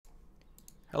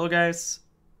Hello guys,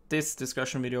 this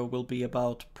discussion video will be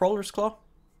about Prowler Claw.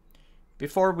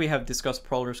 Before we have discussed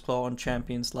Prowler Claw on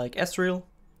champions like Ezreal,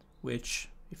 which,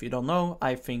 if you don't know,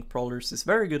 I think Prowlers is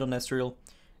very good on Ezreal,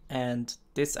 and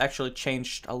this actually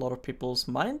changed a lot of people's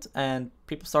mind, and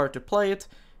people started to play it,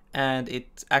 and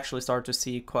it actually started to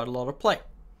see quite a lot of play.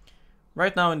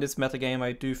 Right now in this metagame,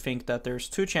 I do think that there's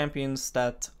two champions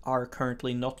that are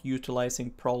currently not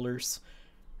utilizing Prowlers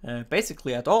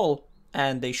basically at all,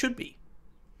 and they should be.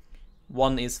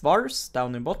 One is Varus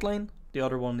down in bot lane, the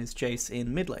other one is Jayce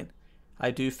in mid lane. I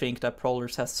do think that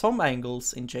Prowlers has some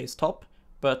angles in Jayce top,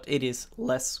 but it is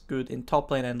less good in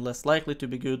top lane and less likely to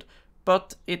be good,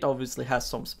 but it obviously has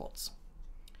some spots.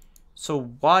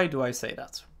 So why do I say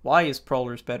that? Why is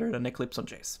Prowlers better than Eclipse on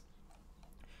Jayce?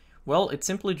 Well, it's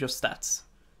simply just stats.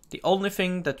 The only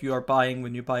thing that you are buying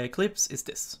when you buy Eclipse is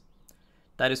this.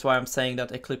 That is why I'm saying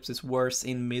that Eclipse is worse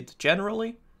in mid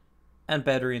generally, and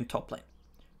better in top lane.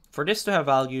 For this to have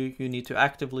value, you need to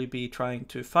actively be trying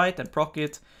to fight and proc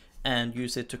it, and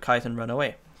use it to kite and run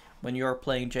away. When you are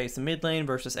playing Jayce in mid lane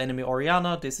versus enemy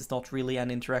Orianna, this is not really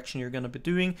an interaction you're going to be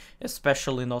doing,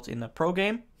 especially not in a pro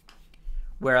game.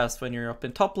 Whereas when you're up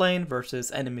in top lane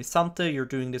versus enemy Sante, you're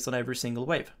doing this on every single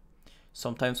wave.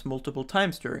 Sometimes multiple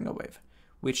times during a wave,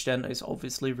 which then is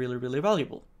obviously really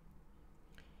valuable.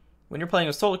 When you're playing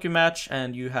a solo queue match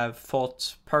and you have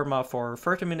fought perma for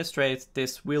 30 minutes straight,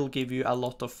 this will give you a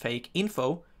lot of fake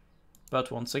info, but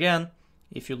once again,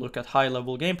 if you look at high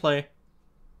level gameplay,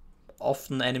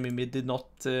 often enemy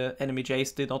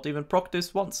Jayce did not even proc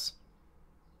this once.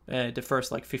 The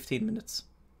first like 15 minutes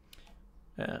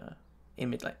in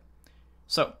mid lane.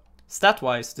 So, stat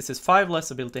wise, this is 5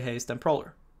 less ability haste than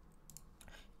Prowler.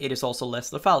 It is also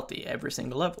less lethality every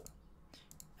single level.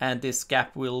 And this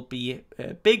gap will be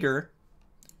bigger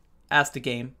as the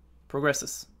game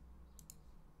progresses.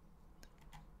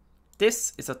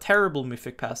 This is a terrible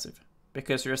mythic passive,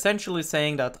 because you're essentially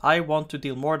saying that I want to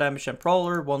deal more damage than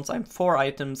Prowler once I'm 4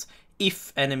 items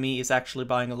if enemy is actually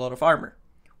buying a lot of armor,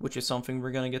 which is something we're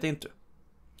gonna get into.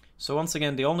 So once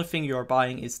again, the only thing you are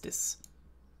buying is this.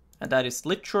 And that is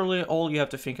literally all you have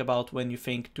to think about when you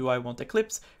think, do I want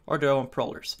Eclipse or do I want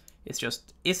Prowlers? It's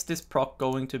just, is this proc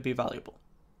going to be valuable?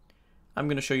 I'm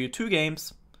going to show you 2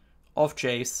 games of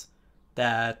Jayce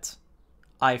that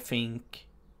I think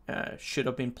should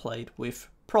have been played with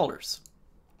Prowlers.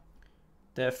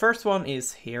 The first one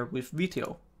is here with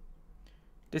VTO.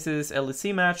 This is a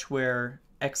LEC match where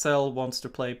XL wants to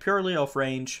play purely off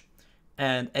range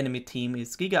and enemy team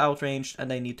is giga outranged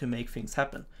and they need to make things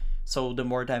happen. So the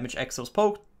more damage XL's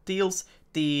poke deals,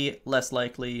 the less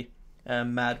likely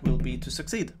Mad will be to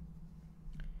succeed.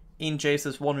 In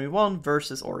Jayce's 1v1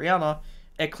 versus Orianna,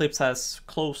 Eclipse has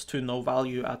close to no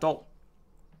value at all.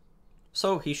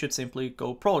 So he should simply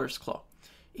go Prowler's Claw.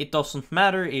 It doesn't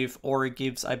matter if Ori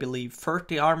gives, I believe,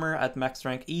 30 armor at max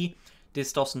rank E.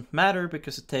 This doesn't matter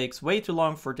because it takes way too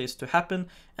long for this to happen,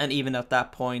 and even at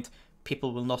that point,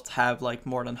 people will not have like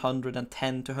more than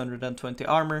 110 to 120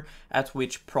 armor, at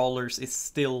which Prowlers is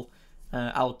still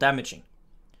out damaging.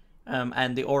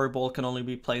 And the Ori ball can only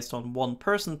be placed on one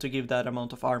person to give that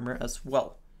amount of armor as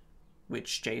well,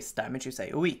 which Jayce damage is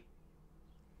AoE.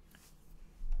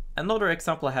 Another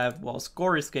example I have was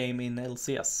Gory's game in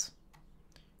LCS,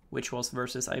 which was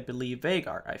versus, I believe,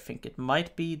 Veigar. I think it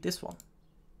might be this one.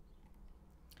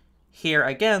 Here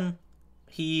again,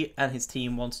 he and his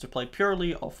team wants to play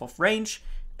purely off of range,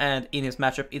 and in his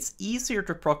matchup it's easier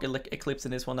to proc Eclipse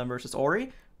in this one than versus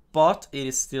Ori, but it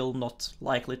is still not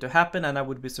likely to happen, and I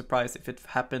would be surprised if it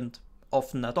happened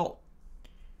often at all.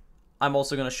 I'm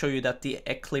also going to show you that the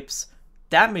Eclipse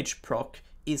damage proc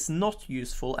is not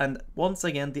useful, and once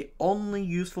again, the only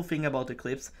useful thing about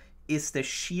Eclipse is the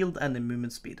shield and the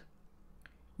movement speed.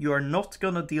 You are not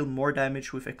going to deal more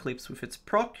damage with Eclipse with its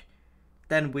proc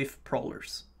than with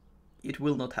Prowlers. It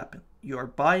will not happen. You are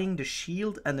buying the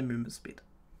shield and the movement speed,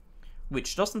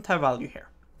 which doesn't have value here.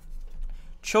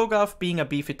 Cho'Gath being a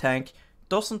beefy tank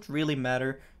doesn't really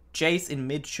matter. Jayce in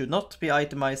mid should not be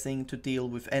itemizing to deal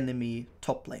with enemy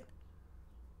top lane.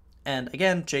 And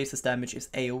again, Jayce's damage is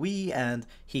AoE and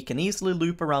he can easily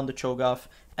loop around the Cho'Gath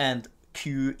and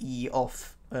QE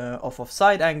off of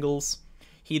side angles.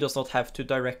 He does not have to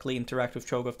directly interact with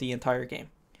Cho'Gath the entire game.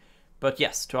 But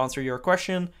yes, to answer your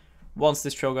question, once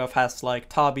this Cho'Gath has like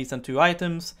Tabis and 2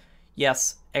 items,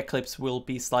 yes, Eclipse will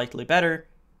be slightly better,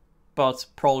 but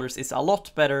Prowlers is a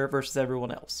lot better versus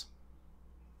everyone else.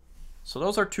 So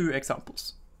those are 2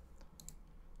 examples.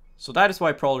 So that is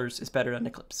why Prowlers is better than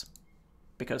Eclipse.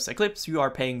 Because Eclipse, you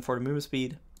are paying for the movement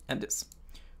speed and this.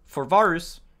 For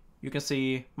Varus, you can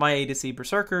see my ADC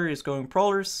Berserker is going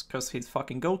Prowlers because he's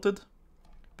fucking goated.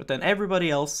 But then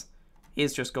everybody else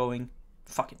is just going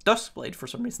fucking Duskblade for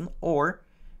some reason, or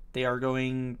they are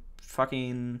going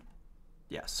fucking,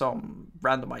 yeah, some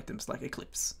random items like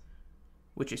Eclipse,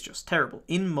 which is just terrible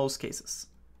in most cases.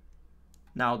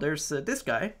 Now there's this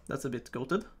guy that's a bit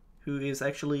goated, who is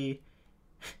actually,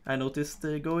 I noticed,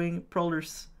 going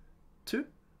Prowlers too.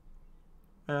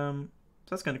 So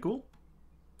that's kind of cool.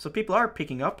 So people are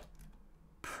picking up,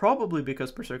 probably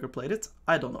because Berserker played it.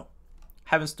 I don't know.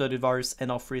 Haven't studied Varus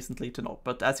enough recently to know,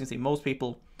 but as you can see, most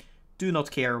people do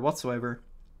not care whatsoever.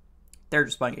 They're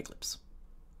just buying Eclipse.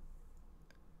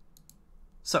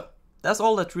 So that's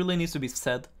all that really needs to be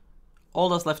said. All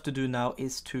that's left to do now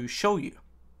is to show you.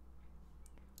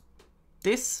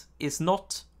 This is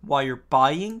not why you're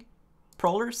buying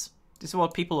Prowlers. This is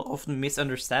what people often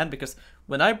misunderstand, because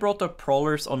when I brought up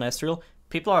Prowlers on Ezreal,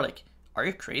 people are like, are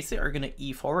you crazy? Are you gonna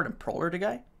E forward and Prowler the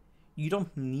guy? You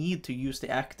don't need to use the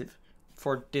active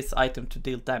for this item to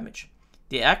deal damage.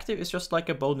 The active is just like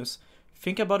a bonus.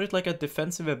 Think about it like a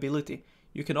defensive ability.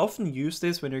 You can often use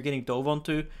this when you're getting dove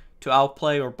onto to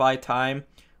outplay or buy time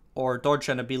or dodge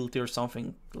an ability or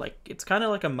something. Like, it's kind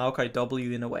of like a Maokai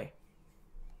W in a way.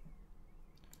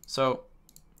 So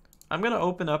I'm gonna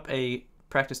open up a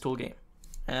practice tool game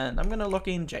and I'm gonna lock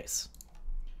in Jayce.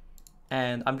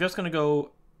 And I'm just gonna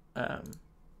go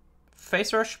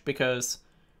face rush, because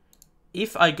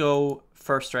if I go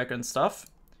first strike and stuff,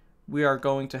 we are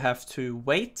going to have to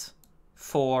wait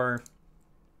for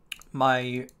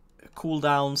my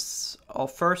cooldowns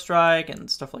of first strike and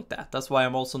stuff like that. That's why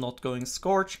I'm also not going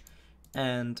Scorch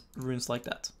and runes like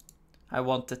that. I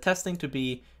want the testing to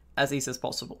be as easy as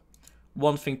possible.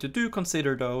 One thing to do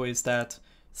consider though is that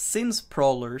since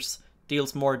Prowlers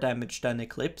deals more damage than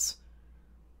Eclipse,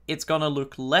 it's gonna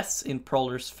look less in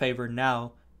Prowler's favor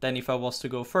now than if I was to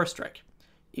go first strike.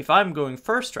 If I'm going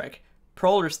first strike,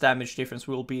 Prowler's damage difference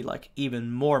will be like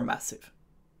even more massive.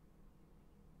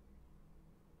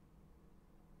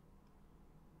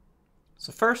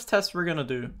 So first test we're gonna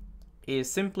do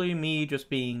is simply me just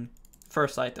being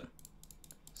first item.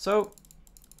 So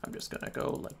I'm just gonna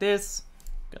go like this,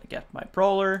 gonna get my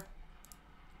Prowler,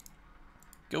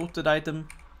 go to the item,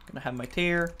 gonna have my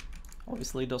tear.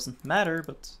 Obviously it doesn't matter,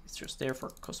 but it's just there for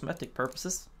cosmetic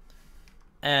purposes.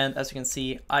 And as you can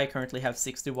see, I currently have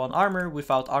 61 armor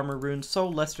without armor runes, so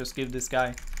let's just give this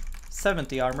guy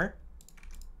 70 armor.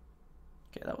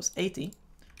 Okay, that was 80.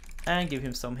 And give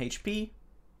him some HP.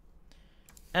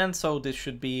 And so this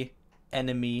should be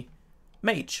enemy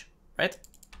mage, right?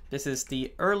 This is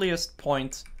the earliest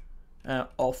point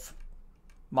of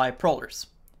my Prowlers.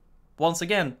 Once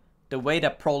again, the way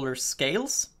that Prowler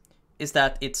scales is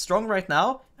that it's strong right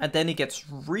now, and then it gets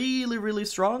really, really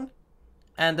strong,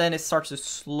 and then it starts to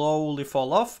slowly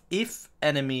fall off if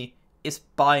enemy is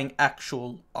buying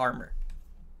actual armor.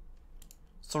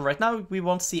 So right now we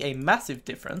won't see a massive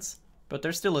difference, but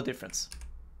there's still a difference.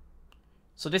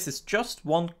 So this is just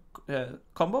one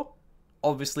combo.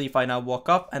 Obviously if I now walk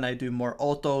up and I do more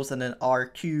autos and then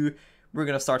RQ, we're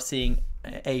gonna start seeing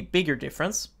a bigger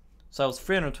difference. So that was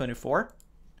 324,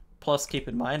 plus keep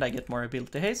in mind I get more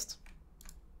ability haste.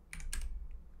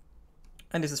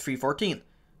 And this is 314.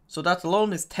 So that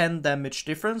alone is 10 damage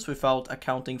difference without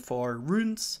accounting for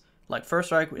runes. Like first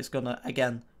strike is gonna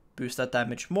again boost that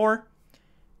damage more.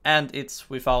 And it's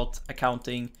without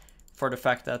accounting for the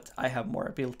fact that I have more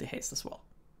ability haste as well,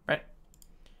 right?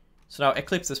 So now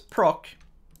Eclipse's proc.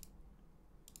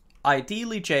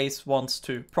 Ideally Jayce wants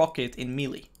to proc it in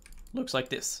melee. Looks like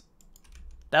this.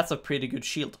 That's a pretty good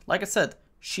shield. Like I said,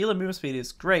 shield and movement speed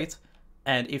is great,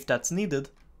 and if that's needed,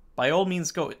 by all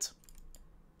means go it.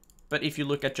 But if you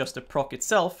look at just the proc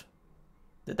itself,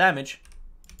 the damage,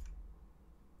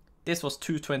 this was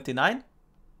 229.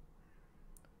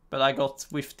 But I got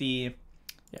with the,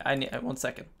 yeah, I need 1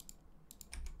 second.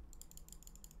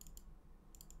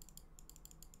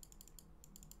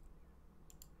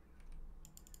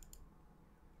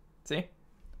 See,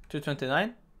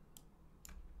 229.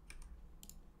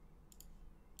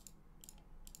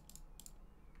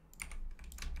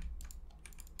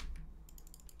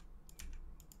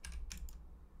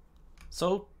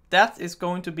 So that is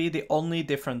going to be the only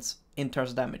difference in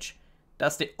terms of damage.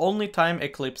 That's the only time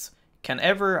Eclipse can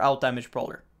ever outdamage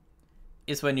Prowler,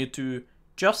 is when you do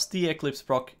just the Eclipse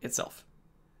proc itself.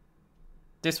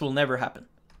 This will never happen,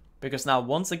 because now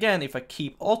once again, if I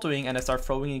keep autoing and I start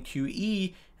throwing in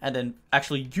QE and then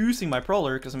actually using my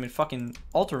Prowler, because I'm in fucking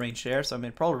auto range there, so I'm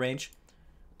in Prowler range,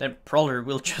 then Prowler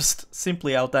will just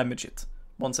simply outdamage it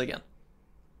once again.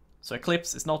 So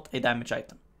Eclipse is not a damage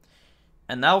item.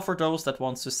 And now for those that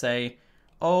wants to say,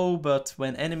 oh, but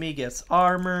when enemy gets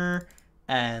armor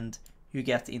and you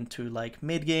get into like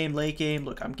mid game, late game.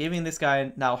 Look, I'm giving this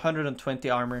guy now 120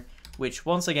 armor, which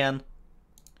once again,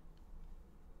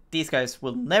 these guys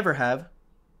will never have.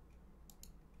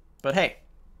 But hey,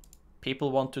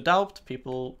 people want to doubt,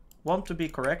 people want to be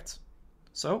correct.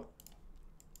 So,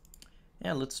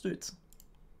 yeah, let's do it.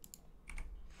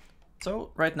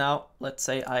 So, right now, let's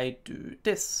say I do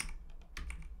this.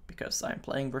 Because I'm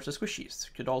playing versus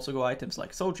squishies. Could also go items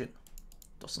like Sojin.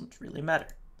 Doesn't really matter.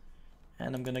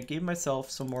 And I'm gonna give myself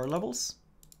some more levels.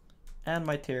 And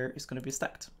my tier is gonna be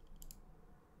stacked.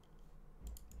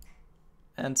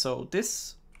 And so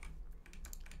this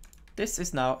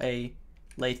is now a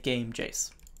late game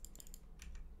Jayce.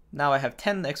 Now I have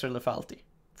 10 extra lethality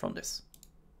from this.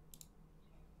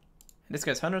 And this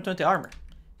guy's 120 armor.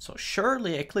 So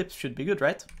surely Eclipse should be good,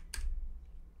 right?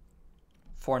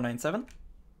 497.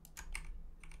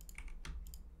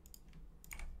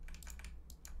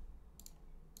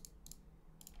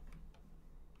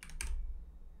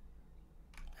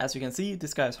 As you can see,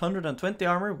 this guy has 120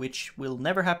 armor, which will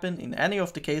never happen in any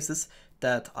of the cases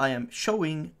that I am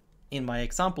showing in my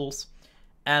examples,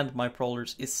 and my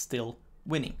Prowlers is still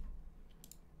winning.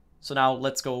 So now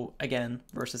let's go again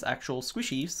versus actual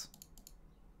squishies.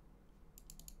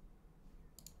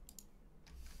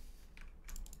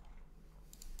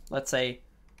 Let's say,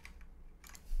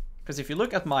 because if you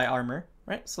look at my armor,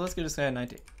 right, so let's give this guy a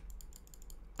 90.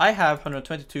 I have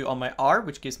 122 on my R,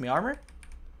 which gives me armor.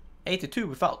 82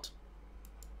 without.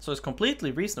 So it's completely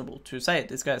reasonable to say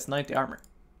this guy has 90 armor.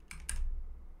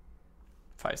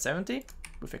 570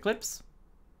 with Eclipse.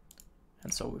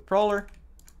 And so with Prowler.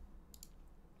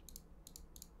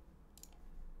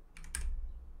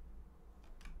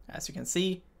 As you can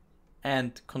see.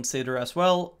 And consider as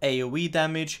well AoE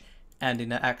damage and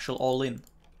in an actual all-in.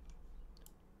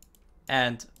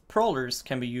 And Prowlers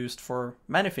can be used for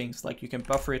many things, like you can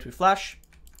buffer it with Flash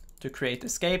to create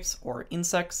escapes or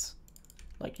insects.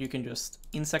 Like you can just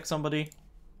insect somebody.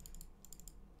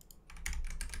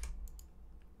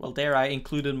 Well, there I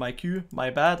included my Q, my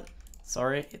bad.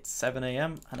 Sorry, it's 7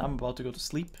 AM and I'm about to go to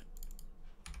sleep.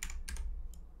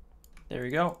 There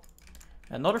you go.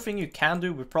 Another thing you can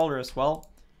do with Prowler as well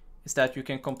is that you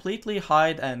can completely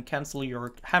hide and cancel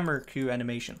your hammer Q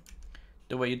animation.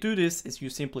 The way you do this is you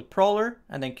simply Prowler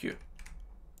and then Q.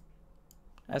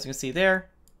 As you can see there,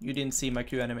 you didn't see my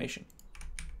Q animation.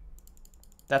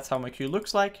 That's how my Q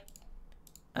looks like.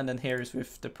 And then here is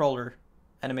with the Prowler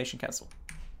animation cancel.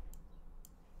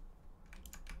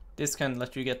 This can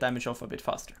let you get damage off a bit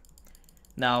faster.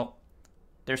 Now,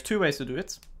 there's two ways to do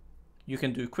it. You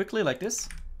can do quickly like this.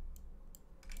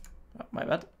 Oh, my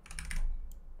bad.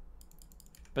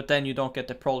 But then you don't get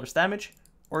the Prowler's damage.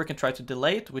 Or you can try to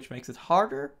delay it, which makes it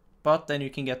harder. But then you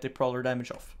can get the Prowler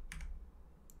damage off.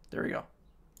 There we go.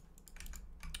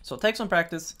 So take some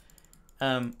practice.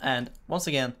 And once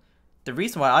again, the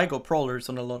reason why I go Prowlers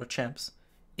on a lot of champs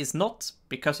is not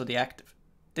because of the active.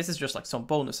 This is just like some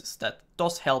bonuses that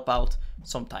does help out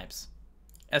sometimes.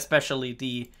 Especially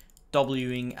the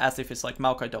Wing as if it's like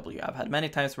Maokai W. I've had many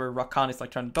times where Rakan is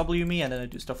like trying to W me and then I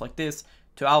do stuff like this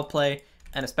to outplay.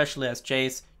 And especially as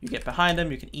Jayce, you get behind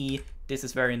them, you can E. This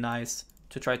is very nice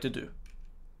to try to do.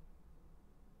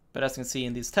 But as you can see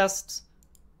in these tests,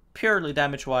 purely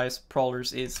damage-wise,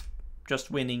 Prowlers is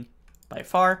just winning by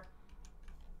far.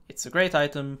 It's a great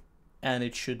item, and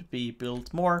it should be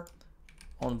built more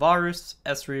on Varus,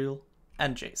 Ezreal,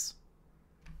 and Jayce.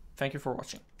 Thank you for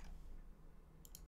watching.